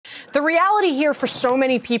The reality here for so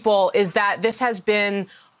many people is that this has been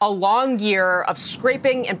a long year of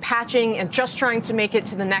scraping and patching and just trying to make it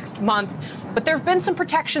to the next month. But there have been some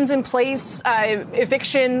protections in place,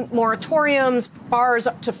 eviction moratoriums, bars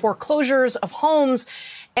up to foreclosures of homes.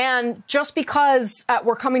 And just because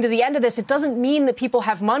we're coming to the end of this, it doesn't mean that people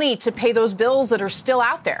have money to pay those bills that are still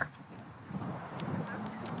out there.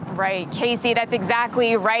 Right, Casey, that's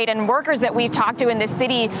exactly right. And workers that we've talked to in this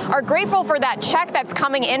city are grateful for that check that's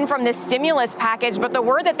coming in from this stimulus package. But the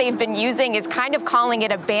word that they've been using is kind of calling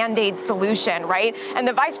it a Band-Aid solution, right? And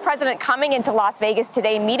the vice president coming into Las Vegas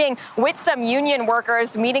today, meeting with some union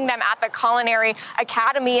workers, meeting them at the Culinary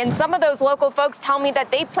Academy. And some of those local folks tell me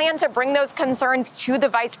that they plan to bring those concerns to the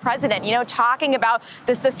vice president, you know, talking about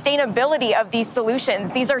the sustainability of these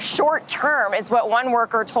solutions. These are short term, is what one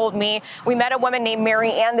worker told me. We met a woman named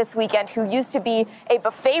Mary Ann this weekend who used to be a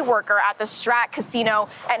buffet worker at the Strat Casino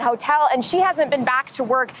and Hotel, and she hasn't been back to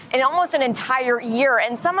work in almost an entire year.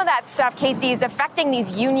 And some of that stuff, Casey, is affecting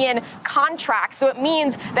these union contracts. So it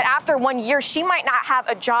means that after 1 year, she might not have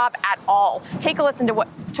a job at all. Take a listen to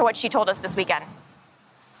what she told us this weekend.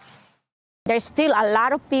 There's still a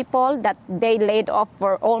lot of people that they laid off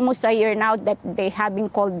for almost a year now that they have been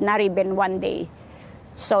called not even 1 day.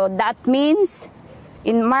 So that means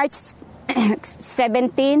in March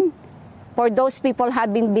 17, for those people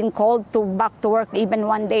having been called to back to work even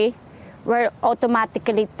 1 day, were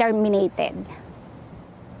automatically terminated.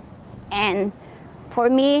 And for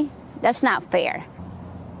me, that's not fair.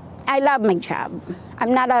 I love my job.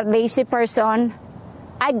 I'm not a lazy person.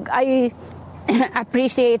 I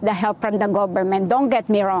appreciate the help from the government. Don't get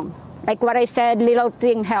me wrong. Like what I said, little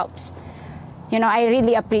thing helps. You know, I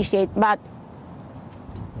really appreciate, but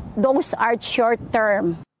those are short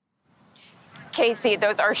term. Casey,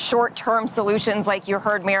 those are short-term solutions, like you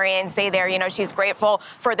heard Marianne say there. You know, she's grateful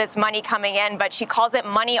for this money coming in, but she calls it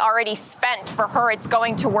money already spent. For her, it's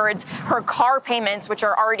going towards her car payments, which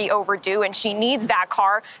are already overdue, and she needs that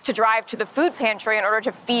car to drive to the food pantry in order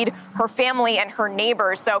to feed her family and her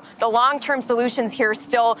neighbors. So the long-term solutions here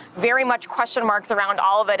still very much question marks around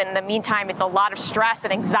all of it. In the meantime, it's a lot of stress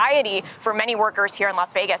and anxiety for many workers here in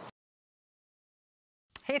Las Vegas.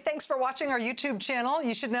 Hey, thanks for watching our YouTube channel.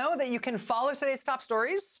 You should know that you can follow today's top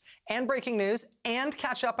stories and breaking news and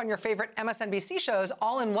catch up on your favorite MSNBC shows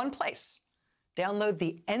all in one place. Download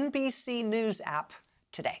the NBC News app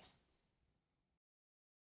today.